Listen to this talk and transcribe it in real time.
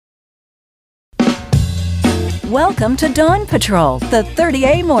Welcome to Dawn Patrol, the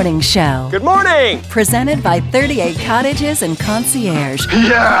 30A Morning Show. Good morning! Presented by 30A Cottages and Concierge.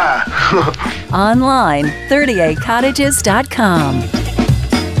 Yeah! Online, 30acottages.com.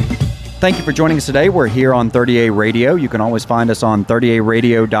 Thank you for joining us today. We're here on 30A Radio. You can always find us on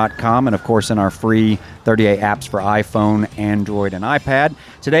 30aradio.com and, of course, in our free 30A apps for iPhone, Android, and iPad.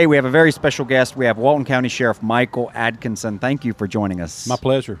 Today, we have a very special guest. We have Walton County Sheriff Michael Adkinson. Thank you for joining us. My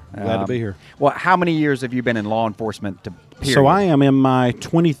pleasure. Glad to be here. Well, how many years have you been in law enforcement? So I am in my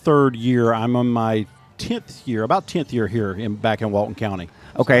 23rd year. I'm on my 10th year, about 10th year here back in Walton County.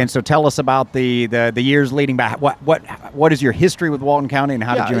 Okay, and so tell us about the years leading back. What is your history with Walton County, and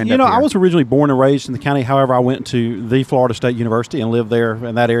how did you end up here? I was originally born and raised in the county. However, I went to the Florida State University and lived there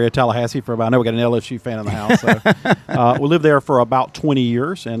in that area, Tallahassee, for about, I know we got an LSU fan in the house. So, we lived there for about 20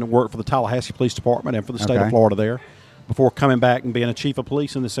 years and worked for the Tallahassee Police Department and for the state of Florida there before coming back and being a chief of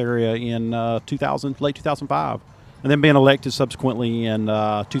police in this area in late 2005. And then being elected subsequently in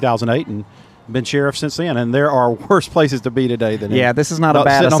 2008 and been sheriff since then, and there are worse places to be today than this is not a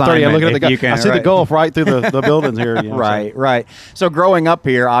bad assignment. Looking at the I see the Gulf right through the buildings here. Right. So growing up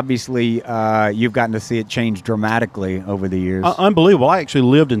here, obviously, you've gotten to see it change dramatically over the years. Unbelievable. I actually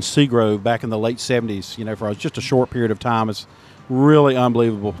lived in Seagrove back in the late 70s. For just a short period of time. It's really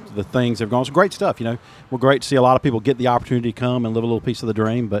unbelievable the things that have gone. It's great stuff. We're great to see a lot of people get the opportunity to come and live a little piece of the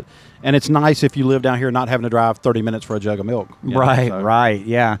dream. And it's nice if you live down here not having to drive 30 minutes for a jug of milk. Right,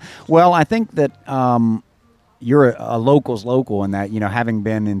 yeah. Well, I think that you're a local's local in that, having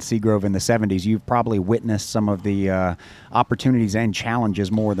been in Seagrove in the 70s, you've probably witnessed some of the opportunities and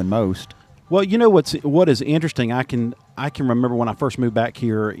challenges more than most. Well, what is interesting, I can remember when I first moved back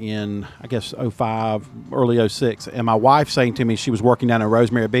here in, I guess, 05, early 06, and my wife saying to me she was working down in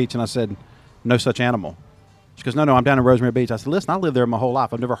Rosemary Beach, and I said, no such animal. She goes, no, I'm down in Rosemary Beach. I said, listen, I lived there my whole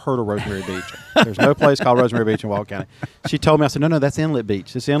life. I've never heard of Rosemary Beach. There's no place called Rosemary Beach in Walton County. She told me, I said, no, that's Inlet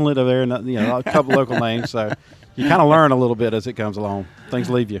Beach. It's Inlet over there, and a couple local names. So you kind of learn a little bit as it comes along. Things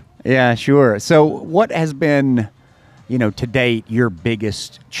leave you. Yeah, sure. So what has been, to date, your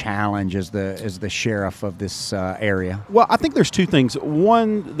biggest challenge as the sheriff of this area? Well, I think there's two things.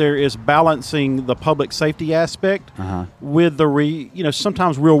 One, there is balancing the public safety aspect with the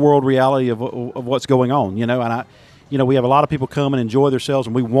sometimes real world reality of what's going on. And we have a lot of people come and enjoy themselves,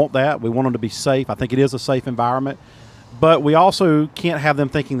 and we want that. We want them to be safe. I think it is a safe environment. But we also can't have them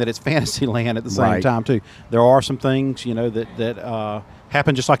thinking that it's fantasy land at the same time, too. There are some things, that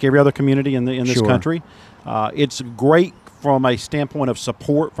happen just like every other community in this country. It's great from a standpoint of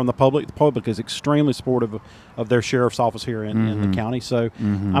support from the public. The public is extremely supportive of their sheriff's office here in the county. So,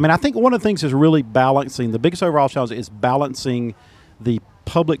 I think one of the things is really balancing. The biggest overall challenge is balancing the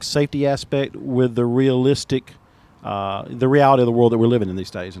public safety aspect with the realistic, the reality of the world that we're living in these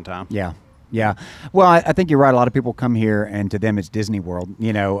days and time. Yeah. Well, I think you're right. A lot of people come here, and to them, it's Disney World.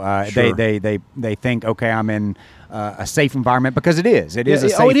 Sure. They think, okay, I'm in a safe environment, because it is. It is a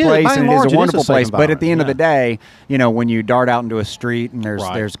safe place, and it is a wonderful place. But at the end of the day, when you dart out into a street and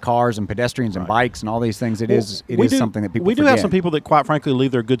there's cars and pedestrians and bikes and all these things, it is something that people We do forget. have some people that, quite frankly,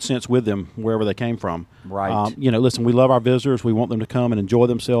 leave their good sense with them wherever they came from. Right. Listen, we love our visitors. We want them to come and enjoy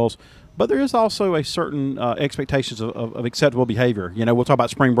themselves. But there is also a certain expectations of acceptable behavior. We'll talk about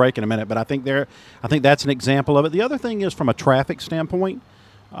spring break in a minute, but I think that's an example of it. The other thing is from a traffic standpoint,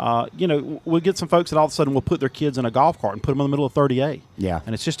 we'll get some folks that all of a sudden will put their kids in a golf cart and put them in the middle of 30A. Yeah.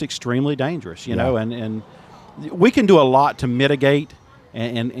 And it's just extremely dangerous, and we can do a lot to mitigate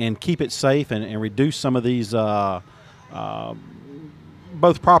and keep it safe and reduce some of these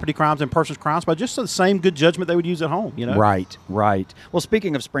both property crimes and personal crimes by just the same good judgment they would use at home, Right. Well,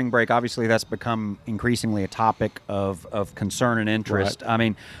 speaking of spring break, obviously that's become increasingly a topic of concern and interest.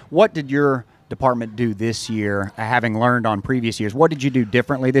 Right. What did your department do this year, having learned on previous years? What did you do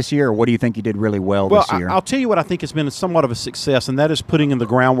differently this year, or what do you think you did really well this year? I'll tell you what I think has been somewhat of a success, and that is putting in the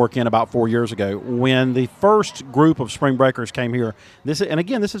groundwork in about 4 years ago when the first group of spring breakers came here. This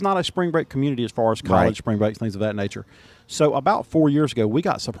is not a spring break community as far as college spring breaks, things of that nature. So about 4 years ago, we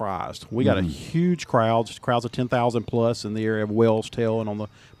got surprised. We got a huge crowds of 10,000 plus in the area of Wellsville and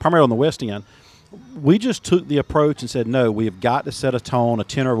primarily on the west end. We just took the approach and said, no, we have got to set a tone, a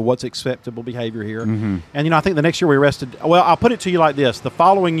tenor of what's acceptable behavior here. And, I think the next year we arrested – well, I'll put it to you like this. The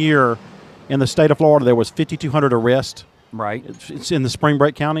following year in the state of Florida, there was 5,200 arrests. Right. It's in the spring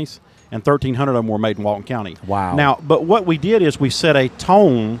break counties, and 1,300 of them were made in Walton County. Wow. Now, but what we did is we set a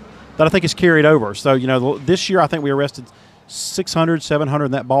tone that I think is carried over. So, this year I think we arrested 600, 700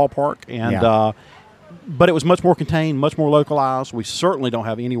 in that ballpark. And but it was much more contained, much more localized. We certainly don't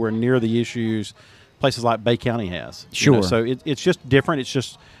have anywhere near the issues places like Bay County has. Sure. So it's just different. It's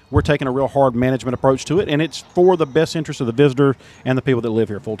just we're taking a real hard management approach to it, and it's for the best interest of the visitor and the people that live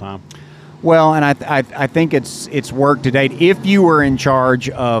here full time. Well, and I think it's worked to date. If you were in charge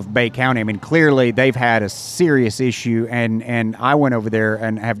of Bay County, I mean, clearly they've had a serious issue, and I went over there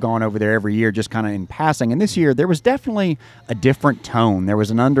and have gone over there every year just kind of in passing. And this year there was definitely a different tone. There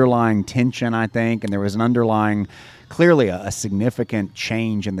was an underlying tension, I think, and there was an underlying, clearly a significant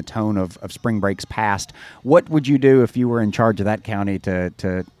change in the tone of spring breaks past. What would you do if you were in charge of that county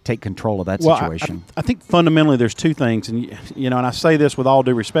to take control of that situation? I think fundamentally there's two things, and and I say this with all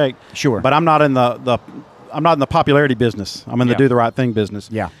due respect. Sure. But I'm not in the popularity business. I'm in the do the right thing business.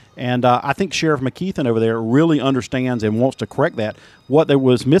 Yeah. And I think Sheriff McKeithen over there really understands and wants to correct that. What there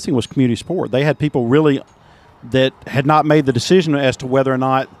was missing was community support. They had people really that had not made the decision as to whether or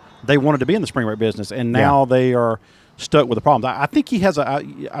not they wanted to be in the spring break business, and now they are stuck with the problems. I think he has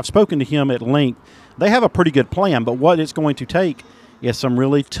I've spoken to him at length. They have a pretty good plan, but what it's going to take is some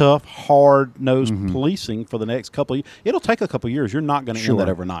really tough, hard-nosed policing for the next couple of years. It'll take a couple of years. You're not going to end that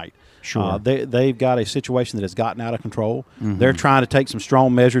overnight. Sure. They've got a situation that has gotten out of control. They're trying to take some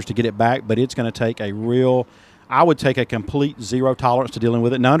strong measures to get it back, but it's going to take I would take a complete zero tolerance to dealing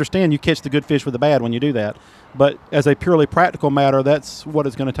with it. Now, understand you catch the good fish with the bad when you do that, but as a purely practical matter, that's what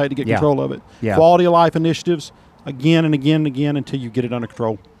it's going to take to get control of it. Yeah. Quality of life initiatives, again and again and again until you get it under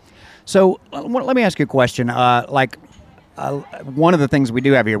control. So let me ask you a question. One of the things we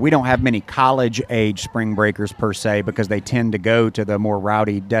do have here, we don't have many college-age spring breakers per se because they tend to go to the more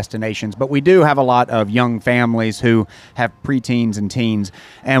rowdy destinations. But we do have a lot of young families who have preteens and teens.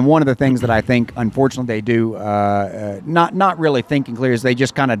 And one of the things that I think, unfortunately, they do not really thinking clear is they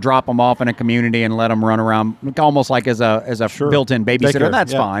just kind of drop them off in a community and let them run around almost like as a built-in babysitter. Daycare,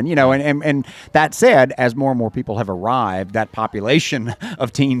 That's fine, And that said, as more and more people have arrived, that population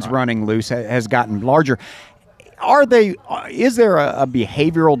of teens running loose has gotten larger. Is there a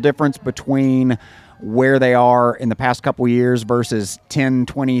behavioral difference between where they are in the past couple of years versus 10,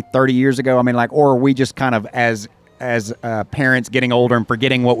 20, 30 years ago? I mean, or are we just kind of as parents getting older and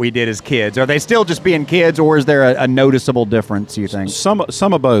forgetting what we did as kids? Are they still just being kids, or is there a noticeable difference, you think? Some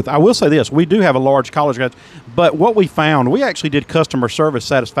of both. I will say this. We do have a large college graduate, but what we found, we actually did customer service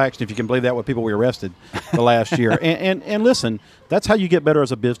satisfaction, if you can believe that, with people we arrested the last year. And listen, that's how you get better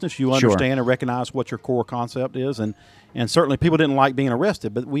as a business. You understand and recognize what your core concept is. And certainly people didn't like being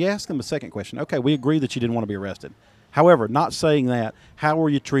arrested, but we asked them a second question. Okay, we agree that you didn't want to be arrested. However, not saying that, how were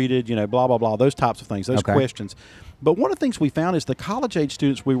you treated, blah, blah, blah, those types of things, those questions. But one of the things we found is the college-age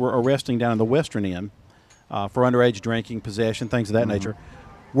students we were arresting down in the western end for underage drinking, possession, things of that nature,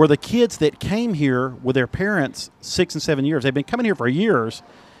 were the kids that came here with their parents 6 and 7 years. They've been coming here for years,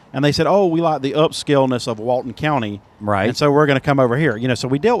 and they said, oh, we like the upscaleness of Walton County, right? And so we're going to come over here. So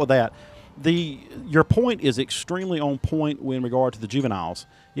we dealt with that. Your point is extremely on point in regard to the juveniles.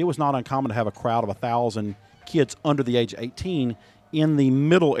 It was not uncommon to have a crowd of 1,000 kids under the age of 18 in the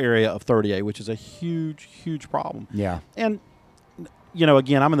middle area of 30A, which is a huge, huge problem. Yeah. And,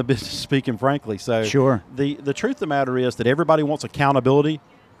 again, I'm in the business speaking frankly. So sure. The truth of the matter is that everybody wants accountability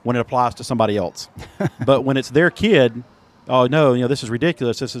when it applies to somebody else. But when it's their kid, oh, no, this is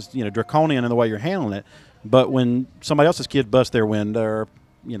ridiculous. This is, draconian in the way you're handling it. But when somebody else's kid busts their window or,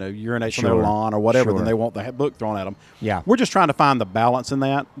 urinates on their lawn or whatever, then they want the book thrown at them. Yeah. We're just trying to find the balance in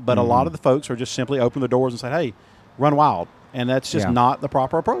that. But a lot of the folks are just simply open the doors and say, hey, run wild. And that's just not the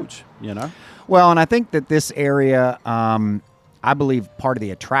proper approach, Well, and I think that this area, I believe part of the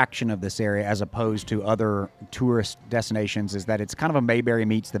attraction of this area as opposed to other tourist destinations is that it's kind of a Mayberry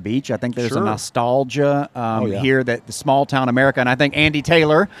meets the beach. I think there's a nostalgia here, that the small town America, and I think Andy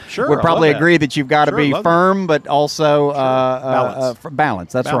Taylor would probably agree that you've got to be firm but also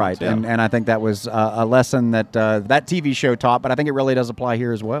balance. That's right. Yeah. And I think that was a lesson that that TV show taught, but I think it really does apply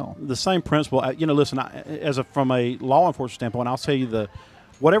here as well. The same principle. Listen, from a law enforcement standpoint, I'll tell you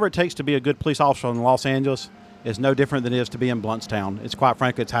whatever it takes to be a good police officer in Los Angeles is no different than it is to be in Bluntstown. It's quite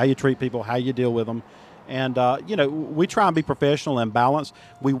frankly, it's how you treat people, how you deal with them. And, we try and be professional and balanced.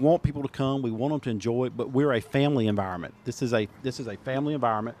 We want people to come. We want them to enjoy it, but we're a family environment. This is a family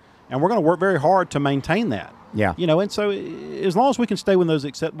environment, and we're going to work very hard to maintain that. Yeah. And so as long as we can stay within those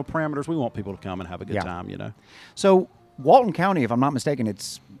acceptable parameters, we want people to come and have a good time, So Walton County, if I'm not mistaken,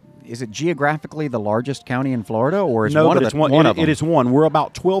 is it geographically the largest county in Florida, or is one of them? It is one. We're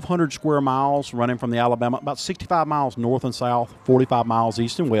about 1,200 square miles running from the Alabama, about 65 miles north and south, 45 miles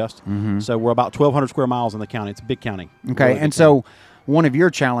east and west. So we're about 1,200 square miles in the county. It's a big county. Okay, and so one of your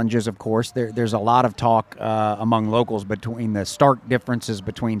challenges, of course, there's a lot of talk among locals between the stark differences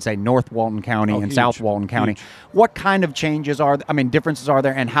between, say, North Walton County and huge, South Walton County. huge. What kind of differences are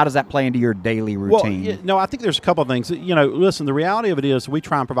there, and how does that play into your daily routine? Well, no, I think there's a couple of things. Listen, the reality of it is we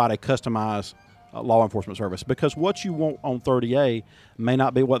try and provide a customized law enforcement service, because what you want on 30A may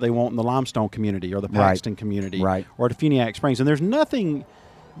not be what they want in the Limestone community or the Paxton community or the Funiac Springs. And there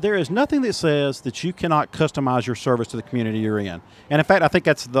is nothing that says that you cannot customize your service to the community you're in. And in fact, I think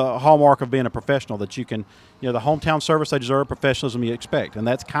that's the hallmark of being a professional, that you can, the hometown service, they deserve professionalism you expect. And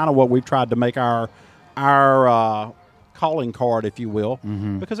that's kind of what we've tried to make our calling card, if you will,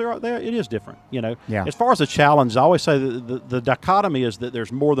 because it is different. Yeah. As far as the challenge, I always say that the dichotomy is that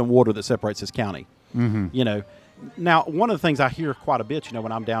there's more than water that separates this county. Now, one of the things I hear quite a bit,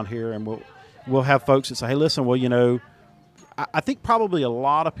 when I'm down here, and we'll have folks that say, hey, listen, well, I think probably a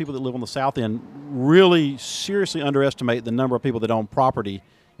lot of people that live on the South End really seriously underestimate the number of people that own property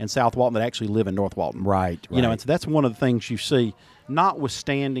in South Walton that actually live in North Walton. Right. And so that's one of the things you see,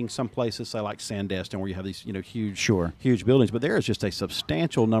 notwithstanding some places, say like Sandestin, where you have these, huge buildings, but there is just a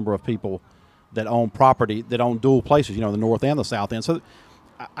substantial number of people that own property, that own dual places, the North and the South End. So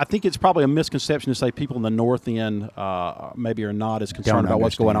I think it's probably a misconception to say people in the North End maybe are not as concerned about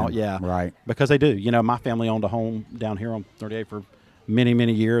what's going on. Yeah, right. Because they do. My family owned a home down here on 38 for many,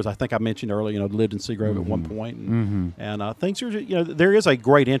 many years. I think I mentioned earlier, lived in Seagrove at one point, and things are, there is a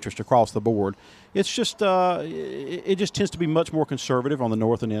great interest across the board. It's just, it just tends to be much more conservative on the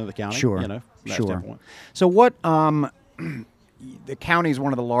north and end of the county. Sure, from that standpoint. So what? The county is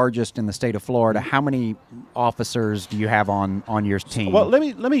one of the largest in the state of Florida. How many officers do you have on your team? Well, let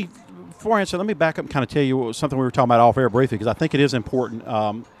me before I answer, let me back up and kind of tell you something we were talking about off air briefly, because I think it is important.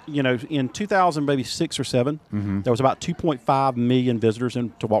 In 2000, maybe 6 or 7, there was about 2.5 million visitors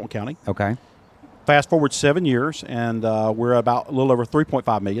into Walton County. Okay. Fast forward 7 years, and we're about a little over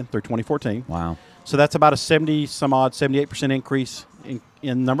 3.5 million through 2014. Wow. So that's about a 78% increase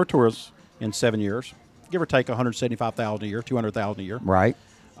in number of tourists in 7 years. Give or take 175,000 a year, 200,000 a year. Right.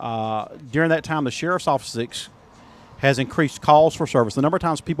 During that time, the sheriff's office has increased calls for service. The number of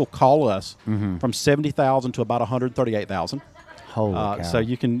times people call us from 70,000 to about 138,000. Holy cow. So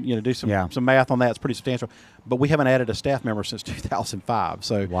you can do some math on that. It's pretty substantial. But we haven't added a staff member since 2005.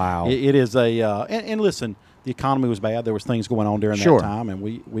 So wow. It is a and listen, the economy was bad. There was things going on during that time, and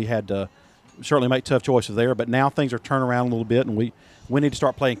we had to certainly make tough choices there. But now things are turning around a little bit, and we need to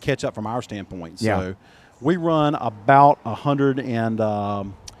start playing catch up from our standpoint. So we run about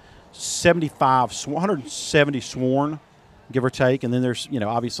 170 sworn, give or take, and then there's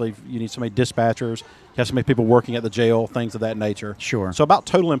obviously you need so many dispatchers, you have so many people working at the jail, things of that nature. Sure. So about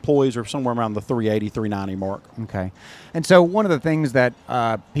total employees are somewhere around the 380, 390 mark. Okay. And so one of the things that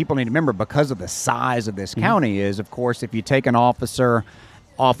people need to remember, because of the size of this county, is, of course, if you take an officer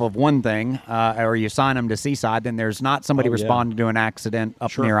off of one thing, or you assign them to Seaside, then there's not somebody responding to an accident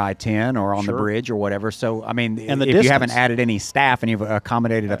up near I-10 or on the bridge or whatever. So, I mean, if you haven't added any staff and you've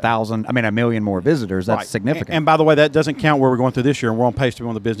accommodated 1 million more visitors, that's significant. And by the way, that doesn't count where we're going through this year, and we're on pace to be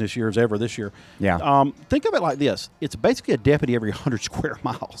one of the busiest years ever this year. Yeah. Think of it like this. It's basically a deputy every 100 square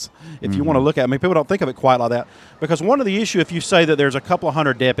miles, if you want to look at it. I mean, people don't think of it quite like that, because one of the issues, if you say that there's a couple of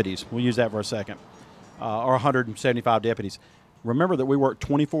hundred deputies, we'll use that for a second, or 175 deputies, remember that we work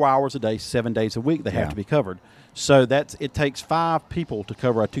 24 hours a day, 7 days a week. They have to be covered. So it takes 5 people to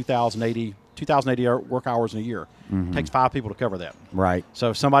cover a 2,080 work hours in a year. It takes 5 people to cover that. Right. So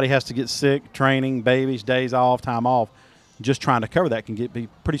if somebody has to get sick, training, babies, days off, time off, just trying to cover that can be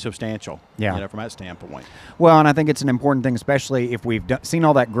pretty substantial. From that standpoint. Well, and I think it's an important thing, especially if we've seen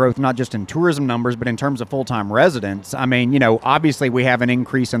all that growth, not just in tourism numbers, but in terms of full-time residents. I mean, obviously we have an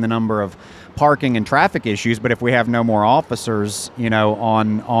increase in the number of parking and traffic issues, but if we have no more officers,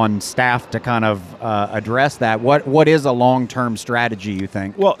 on staff to kind of address that, what is a long-term strategy, you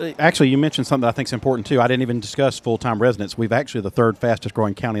think? Well, actually, you mentioned something that I think is important, too. I didn't even discuss full-time residents. We've actually the 3rd fastest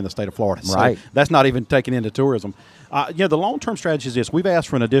growing county in the state of Florida. Right. So that's not even taken into tourism. The long-term strategy is this. We've asked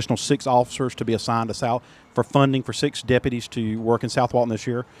for an additional 6 officers to be assigned to South for funding for 6 deputies to work in South Walton this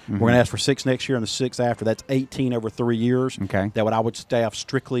year. We're going to ask for 6 next year and the 6 after. That's 18 over 3 years. Okay. That I would staff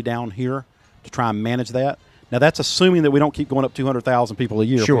strictly down here to try and manage that. Now, that's assuming that we don't keep going up 200,000 people a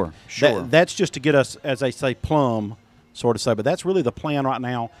year. Sure. That's just to get us, as they say, plumb, sort of say. But that's really the plan right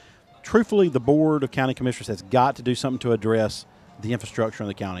now. Truthfully, the Board of County Commissioners has got to do something to address the infrastructure in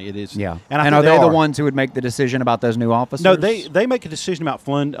the county. It is. Yeah. And are they the ones who would make the decision about those new officers? No, they make a decision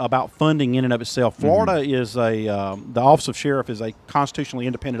about funding in and of itself. Florida is the Office of Sheriff is a constitutionally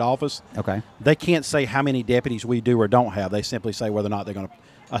independent office. Okay. They can't say how many deputies we do or don't have. They simply say whether or not they're going to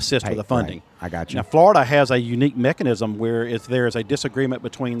assist with the funding. Right. I got you. Now, Florida has a unique mechanism where if there is a disagreement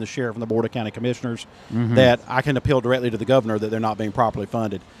between the sheriff and the Board of County Commissioners, that I can appeal directly to the governor that they're not being properly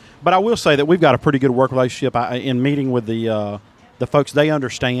funded. But I will say that we've got a pretty good work relationship. In meeting with the folks, they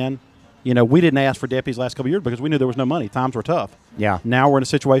understand. We didn't ask for deputies the last couple of years because we knew there was no money. Times were tough. Yeah. Now we're in a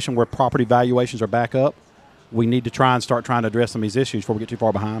situation where property valuations are back up. We need to start trying to address some of these issues before we get too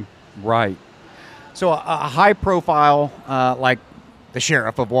far behind. Right. So a high profile like the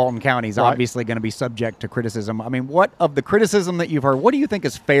sheriff of Walton County is obviously going to be subject to criticism. I mean, what of the criticism that you've heard, what do you think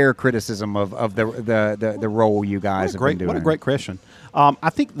is fair criticism of the role you guys have been doing? What a great question. I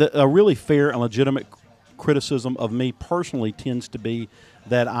think that a really fair and legitimate criticism of me personally tends to be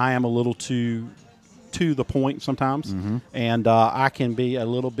that I am a little too to the point sometimes, and I can be a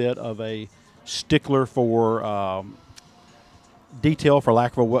little bit of a stickler for detail, for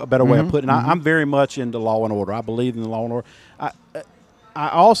lack of a better way of putting it. I'm very much into law and order. I believe in the law and order. I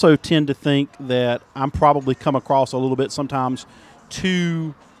also tend to think that I'm probably come across a little bit sometimes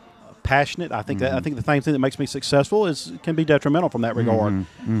too passionate. I think that the same thing that makes me successful can be detrimental from that regard.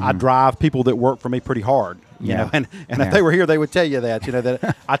 I drive people that work for me pretty hard, you know, and if they were here, they would tell you that,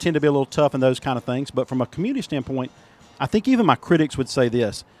 that I tend to be a little tough in those kind of things. But from a community standpoint, I think even my critics would say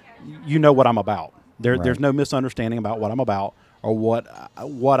this: you know what I'm about. There's no misunderstanding about what I'm about or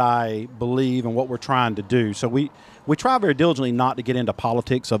what I believe and what we're trying to do. So we try very diligently not to get into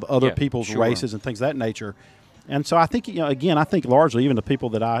politics of other people's races and things of that nature. And so I think, again, I think largely even the people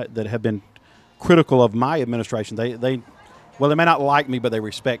that have been critical of my administration, they may not like me, but they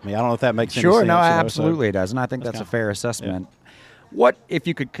respect me. I don't know if that makes any sense. Sure, no, absolutely it does, and I think that's a fair assessment. Yeah. What if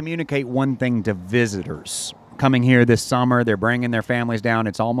you could communicate one thing to visitors coming here this summer? They're bringing their families down.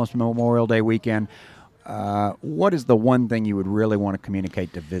 It's almost Memorial Day weekend. What is the one thing you would really want to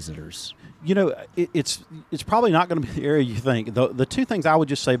communicate to visitors? It's probably not going to be the area you think. The two things I would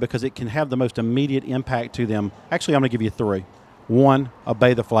just say, because it can have the most immediate impact to them. Actually, I'm going to give you three. One,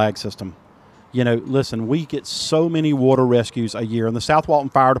 obey the flag system. Listen, we get so many water rescues a year, and the South Walton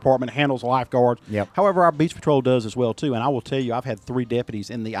Fire Department handles lifeguards. Yep. However, our beach patrol does as well, too. And I will tell you, I've had 3 deputies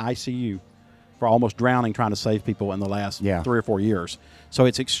in the ICU for almost drowning trying to save people in the last 3 or 4 years. So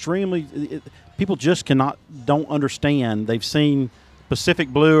it's extremely people just don't understand. They've seen Pacific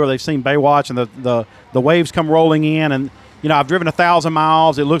Blue or they've seen Baywatch, and the waves come rolling in, and I've driven 1,000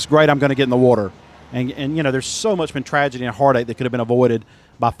 miles. It looks great. I'm going to get in the water, and there's so much been tragedy and heartache that could have been avoided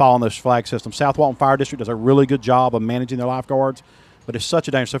by following those flag systems. South Walton Fire District does a really good job of managing their lifeguards, but it's such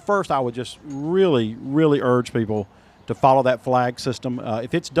a danger. So first, I would just really, really urge people to follow that flag system.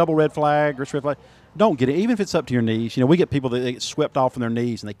 If it's double red flag or red flag, don't get it, even if it's up to your knees. We get people that they get swept off from their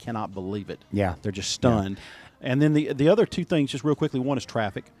knees and they cannot believe it. Yeah. They're just stunned. Yeah. And then the other two things, just real quickly, one is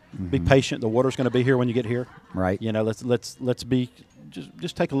traffic. Be patient. The water's going to be here when you get here. Right. Let's be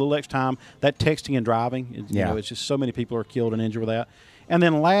just take a little extra time. That texting and driving, it's just so many people are killed and injured with that. And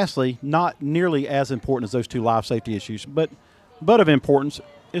then lastly, not nearly as important as those two life safety issues, but of importance,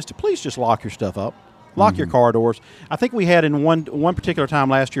 is to please just lock your stuff up. Lock your car doors. I think we had in one particular time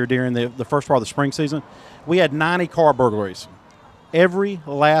last year during the first part of the spring season, we had 90 car burglaries. Every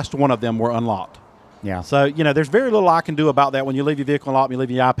last one of them were unlocked. Yeah. So, there's very little I can do about that when you leave your vehicle unlocked, you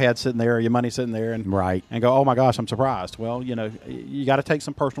leave your iPad sitting there or your money sitting there and go, oh, my gosh, I'm surprised. Well, you got to take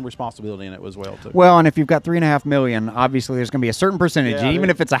some personal responsibility in it as well, too. Well, and if you've got $3.5 million, obviously there's going to be a certain percentage.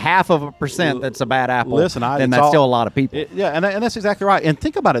 Even if it's 0.5% that's a bad apple, then that's still a lot of people. And that's exactly right. And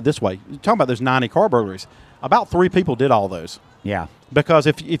think about it this way. You're talking about those 90 car burglaries. About 3 people did all those. Yeah. Because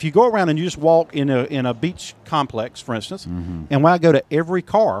if you go around and you just walk in a beach complex, for instance, and when I go to every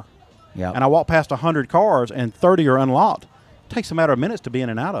car, and I walk past 100 cars and 30 are unlocked, it takes a matter of minutes to be in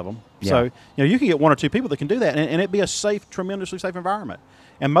and out of them. Yeah. So, you can get 1 or 2 people that can do that, and it'd be a safe, tremendously safe environment.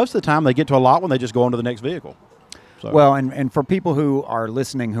 And most of the time they get to a lot when they just go on to the next vehicle. So. Well, and for people who are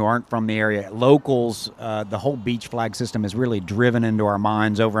listening who aren't from the area, locals, the whole beach flag system is really driven into our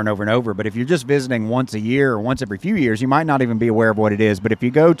minds over and over and over. But if you're just visiting once a year or once every few years, you might not even be aware of what it is. But if you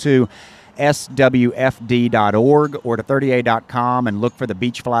go to swfd.org or to 30a.com and look for the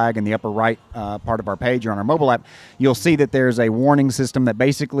beach flag in the upper right part of our page or on our mobile app, you'll see that there's a warning system that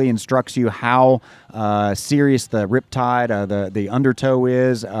basically instructs you how serious the riptide, the undertow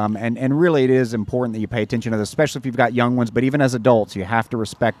is, and really it is important that you pay attention to this, especially if you've got young ones, but even as adults, you have to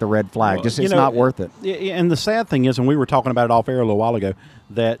respect the red flag. Well, it's not worth it. And the sad thing is, and we were talking about it off air a little while ago,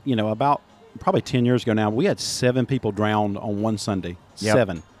 that, about probably 10 years ago now, we had 7 people drowned on one Sunday. Yep.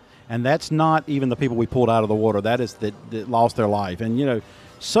 7. And that's not even the people we pulled out of the water. That is that lost their life. And,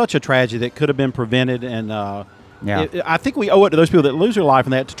 such a tragedy that could have been prevented. And, Yeah. I think we owe it to those people that lose their life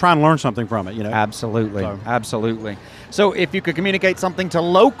in that to try and learn something from it. Absolutely, absolutely. So if you could communicate something to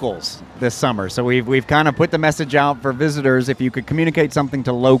locals this summer, so we've kind of put the message out for visitors. If you could communicate something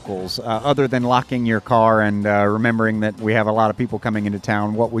to locals, other than locking your car and remembering that we have a lot of people coming into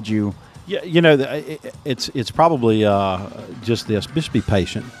town, what would you? Yeah, it's probably just this. Just be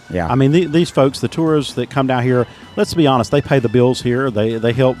patient. Yeah. I mean, these folks, the tourists that come down here, let's be honest, they pay the bills here.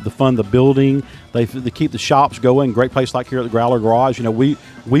 They help to fund the building. They keep the shops going. Great place like here at the Growler Garage.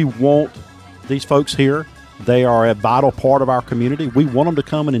 We want these folks here. They are a vital part of our community. We want them to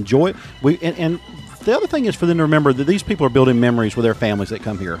come and enjoy it. And the other thing is for them to remember that these people are building memories with their families that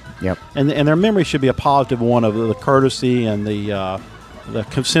come here. Yep. And their memory should be a positive one of the courtesy and the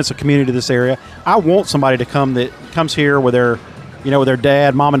sense of community of this area. I want somebody to come that comes here with their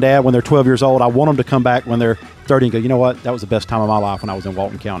dad, mom and dad when they're 12 years old. I want them to come back when they're 30 and go, you know what, that was the best time of my life when I was in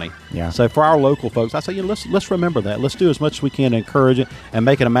Walton County. Yeah. So for our local folks, I say, let's remember that. Let's do as much as we can to encourage it and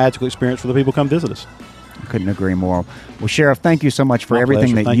make it a magical experience for the people who come visit us. Couldn't agree more. Well, Sheriff, thank you so much for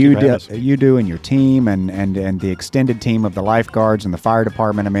everything pleasure. that you do and your team and the extended team of the lifeguards and the fire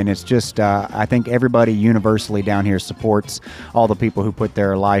department. I mean, it's just I think everybody universally down here supports all the people who put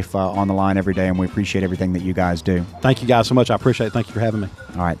their life on the line every day, and we appreciate everything that you guys do. Thank you guys so much. I appreciate it. Thank you for having me.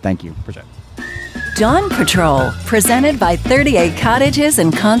 All right, thank you. Appreciate it. Dawn Patrol, presented by 38 Cottages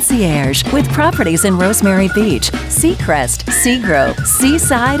and Concierge, with properties in Rosemary Beach, Seacrest, Seagrove,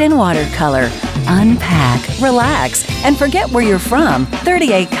 Seaside, and Watercolor. Unpack, relax, and forget where you're from.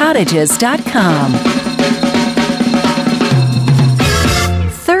 38cottages.com.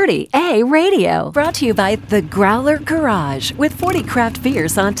 30A Radio, brought to you by The Growler Garage, with 40 craft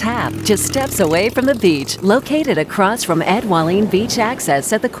beers on tap, just steps away from the beach, located across from Ed Walline Beach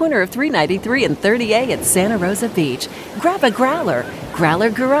Access at the corner of 393 and 30A at Santa Rosa Beach. Grab a growler,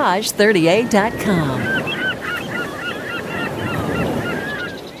 growlergarage30a.com.